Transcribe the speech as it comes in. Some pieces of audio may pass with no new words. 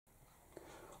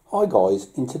Hi guys,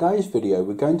 in today's video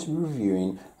we're going to be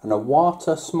reviewing an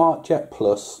Iwata SmartJet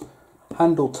Plus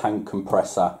handle tank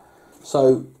compressor.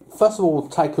 So first of all, we'll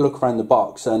take a look around the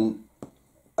box, and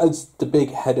as the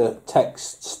big header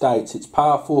text states, it's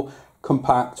powerful,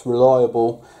 compact,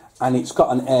 reliable, and it's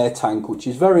got an air tank, which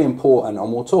is very important,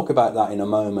 and we'll talk about that in a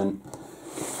moment.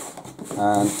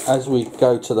 And as we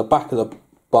go to the back of the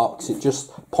box, it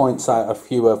just points out a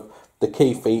few of the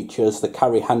key features: the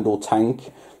carry handle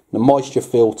tank, the moisture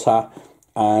filter,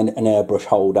 and an airbrush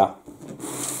holder.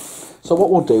 So what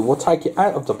we'll do, we'll take it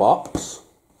out of the box.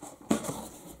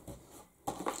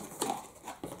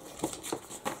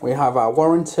 We have our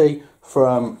warranty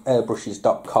from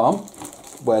airbrushes.com,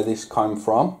 where this came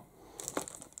from.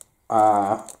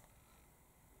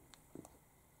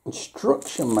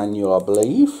 Instruction manual, I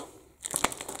believe.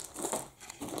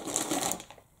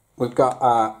 We've got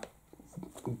our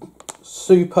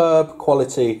superb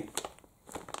quality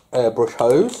airbrush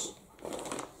hose.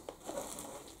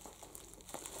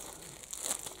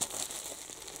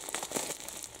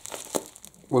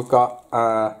 We've got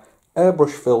our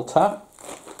airbrush filter,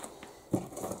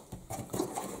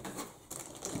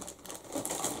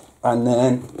 and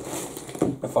then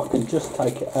if I can just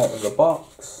take it out of the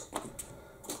box,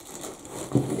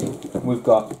 we've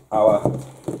got our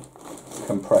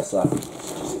compressor. Let's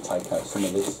just take out some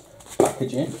of this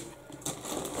packaging.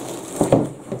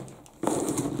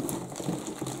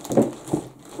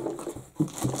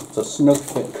 It's a snug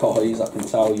fit, guys, I can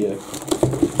tell you.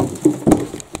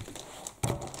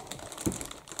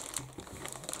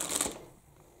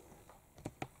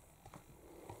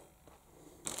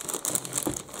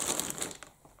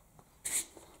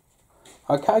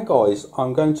 Okay guys,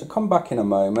 I'm going to come back in a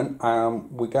moment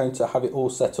and we're going to have it all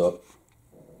set up.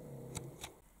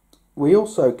 We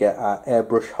also get our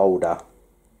airbrush holder.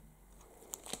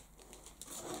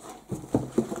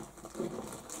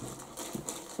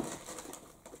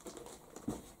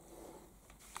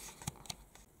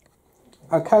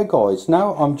 Okay guys,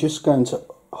 now I'm just going to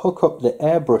hook up the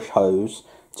airbrush hose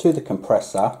to the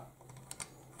compressor.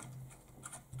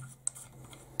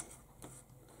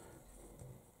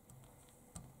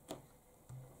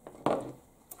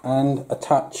 And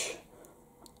attach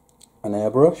an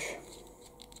airbrush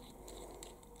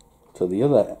to the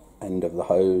other end of the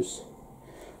hose,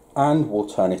 and we'll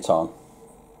turn it on.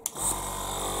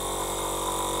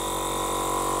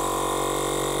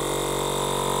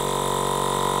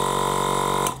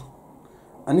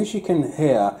 And as you can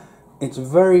hear, it's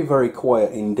very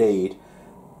quiet indeed,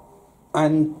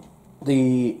 and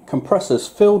the compressor's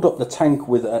filled up the tank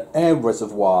with an air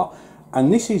reservoir,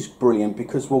 and this is brilliant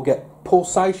because we'll get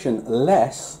pulsation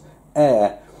less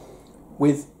air.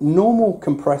 With normal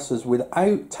compressors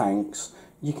without tanks,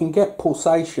 you can get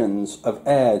pulsations of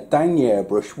air down the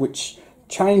airbrush, which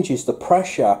changes the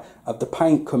pressure of the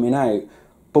paint coming out.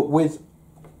 But with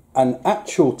an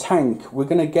actual tank, we're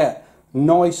going to get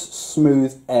nice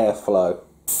smooth airflow.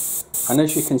 And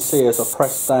as you can see, as I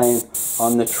press down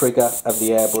on the trigger of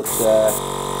the airbrush there,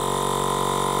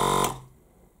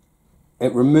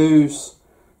 it removes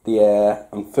the air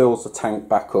and fills the tank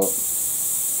back up.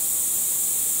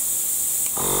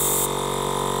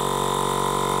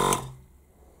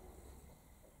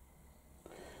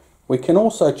 We can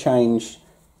also change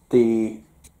the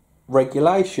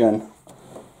regulation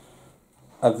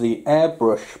of the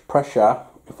airbrush pressure.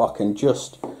 If I can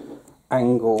just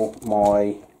angle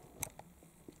my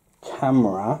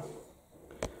camera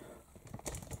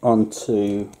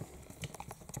onto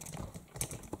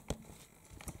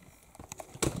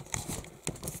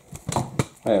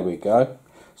there we go.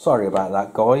 Sorry about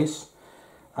that guys.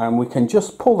 And we can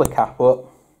just pull the cap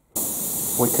up.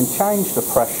 We can change the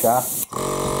pressure,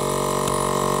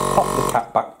 pop the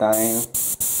cap back down,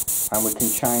 and we can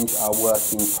change our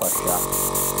working pressure.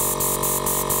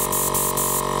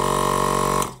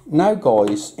 Now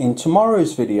guys, in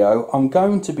tomorrow's video I'm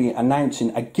going to be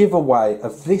announcing a giveaway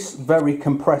of this very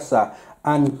compressor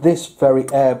and this very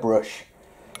airbrush.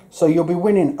 So you'll be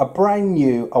winning a brand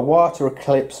new Iwata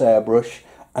Eclipse airbrush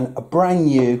and a brand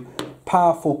new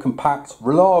powerful, compact,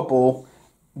 reliable,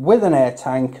 with an air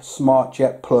tank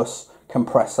SmartJet Plus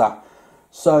compressor.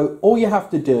 So all you have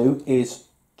to do is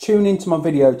tune into my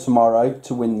video tomorrow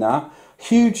to win that.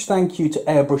 Huge thank you to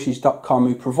airbrushes.com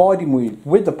who provided me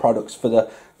with the products for the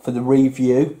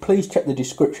review. Please check the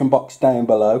description box down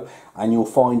below and you'll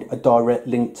find a direct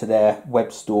link to their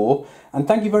web store. And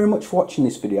thank you very much for watching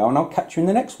this video, and I'll catch you in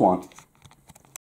the next one.